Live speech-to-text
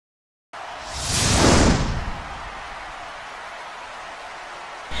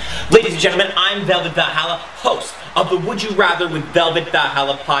Ladies and gentlemen, I'm Velvet Valhalla, host of the Would You Rather with Velvet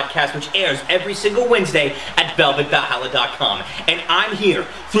Valhalla podcast, which airs every single Wednesday at velvetvalhalla.com. And I'm here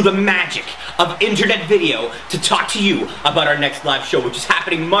through the magic of internet video to talk to you about our next live show, which is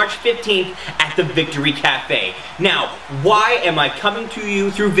happening March 15th at the Victory Cafe. Now, why am I coming to you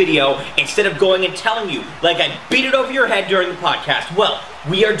through video instead of going and telling you like I beat it over your head during the podcast? Well,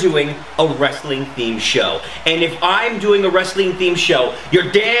 we are doing a wrestling themed show. And if I'm doing a wrestling themed show, you're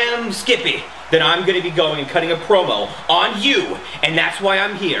damn skippy that I'm going to be going and cutting a promo on you. And that's why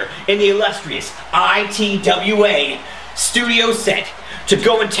I'm here in the illustrious ITWA studio set to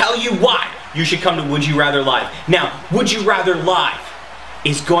go and tell you why you should come to Would You Rather Live. Now, Would You Rather Live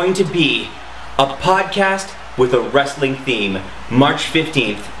is going to be a podcast with a wrestling theme, March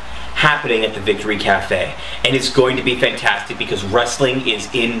 15th, happening at the Victory Cafe. And it's going to be fantastic because wrestling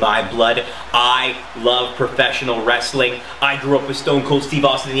is in my blood. I love professional wrestling. I grew up with Stone Cold Steve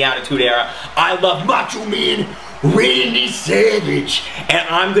Austin in the Attitude Era. I love Macho Man Randy Savage. And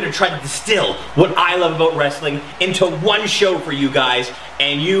I'm going to try to distill what I love about wrestling into one show for you guys.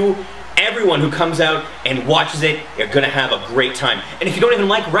 And everyone who comes out and watches it, you're going to have a great time. And if you don't even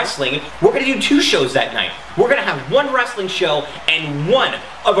like wrestling, we're going to do 2 shows that night. We're going to have one wrestling show and one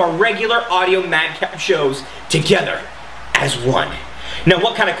of our regular audio madcap shows together as one. Now,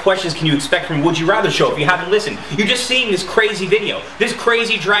 what kind of questions can you expect from Would You Rather show if you haven't listened? You're just seeing this crazy video, this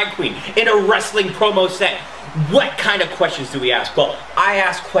crazy drag queen in a wrestling promo set. What kind of questions do we ask? Well, I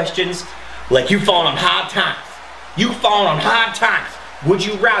ask questions like, you fallen on hard times. You fallen on hard times. Would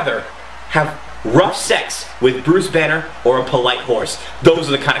you rather have rough sex with Bruce Banner or a polite horse? Those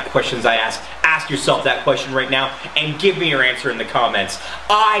are the kind of questions I ask. Ask yourself that question right now and give me your answer in the comments.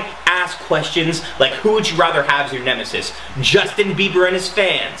 I ask questions like, who would you rather have as your nemesis? Justin Bieber and his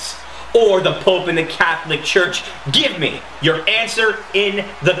fans, or the Pope and the Catholic Church? Give me your answer in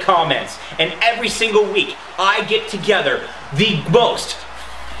the comments. And every single week, I get together the most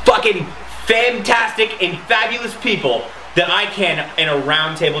fucking fantastic and fabulous people that I can in a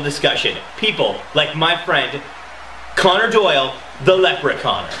roundtable discussion. People like my friend Connor Doyle, the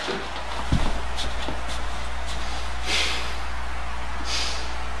Leprechaun.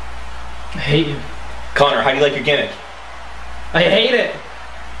 I hate you. Connor, how do you like your gimmick? I hate it.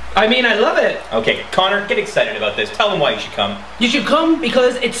 I mean, I love it. Okay, Connor, get excited about this. Tell them why you should come. You should come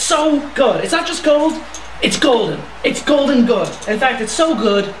because it's so good. It's not just gold, it's golden. It's golden good. In fact, it's so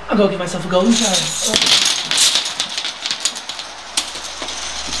good, I'll go get myself a golden shower.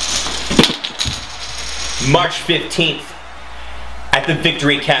 March 15th at the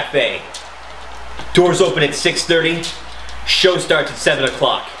Victory Cafe. Doors open at 6:30. Show starts at 7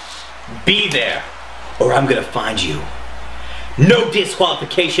 o'clock. Be there, or I'm gonna find you. No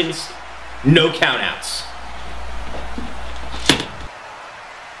disqualifications, no countouts.